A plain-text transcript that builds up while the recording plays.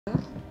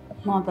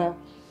Mother.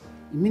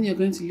 You mean you're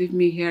going to leave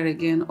me here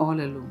again all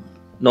alone?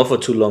 Not for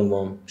too long,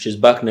 Mom. She's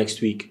back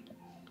next week.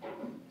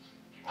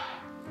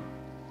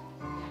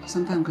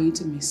 Sometimes I'm going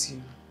to miss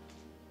you.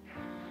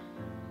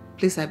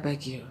 Please, I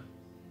beg you.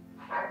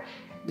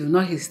 Do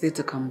not hesitate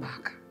to come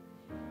back.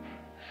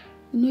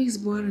 You know it's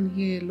boring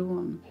here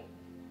alone.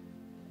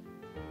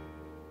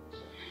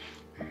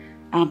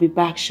 I'll be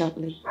back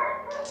shortly.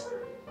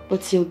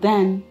 But till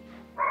then,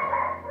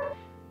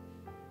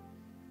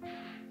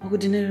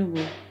 Ogudinere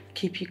will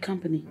keep you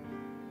company.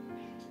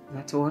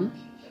 That one?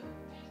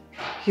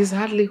 He's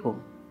hardly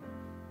home.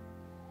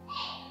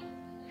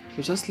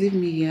 He'll just leave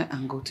me here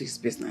and go to his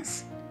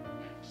business.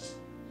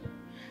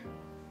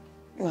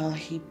 Well,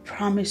 he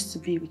promised to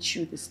be with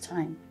you this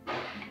time.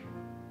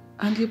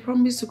 And he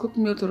promised to cook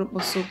me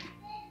otoropo soup.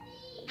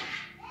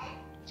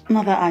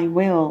 Mother, I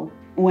will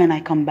when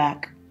I come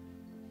back.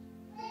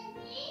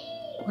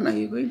 When are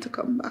you going to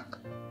come back?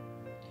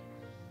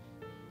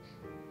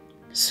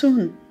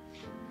 Soon.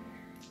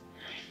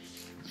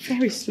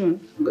 Very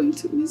soon. I'm going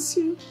to miss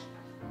you.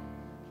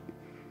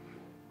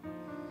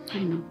 I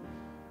know.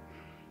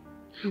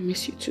 I'll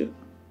miss you too.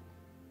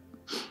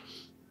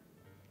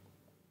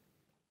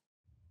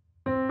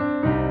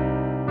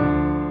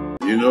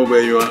 You know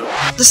where you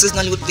are? This is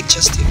Nollywood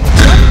Pictures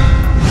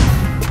TV.